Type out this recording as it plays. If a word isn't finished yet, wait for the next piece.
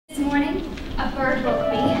morning, a bird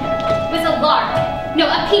woke me. It was a lark. No,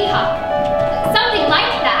 a peacock. Something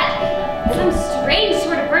like that. Some strange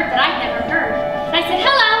sort of bird that I'd never heard. And I said,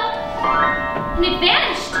 hello. And it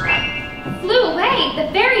vanished. Flew away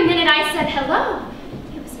the very minute I said hello.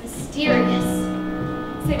 It was mysterious.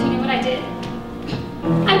 So do you know what I did?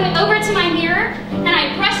 I went over to my mirror and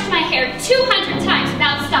I brushed my hair 200 times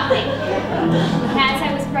without stopping. And as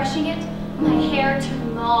I was brushing it, my hair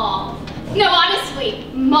turned mauve. No, honestly,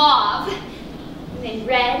 mauve. And then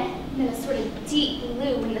red, and then a sort of deep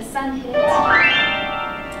blue when the sun hit it.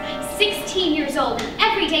 I'm 16 years old, and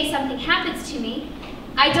every day something happens to me.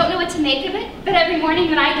 I don't know what to make of it, but every morning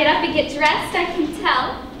when I get up and get dressed, I can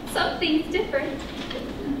tell something's different.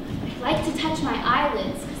 I like to touch my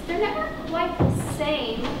eyelids, because they're never quite the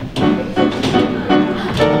same.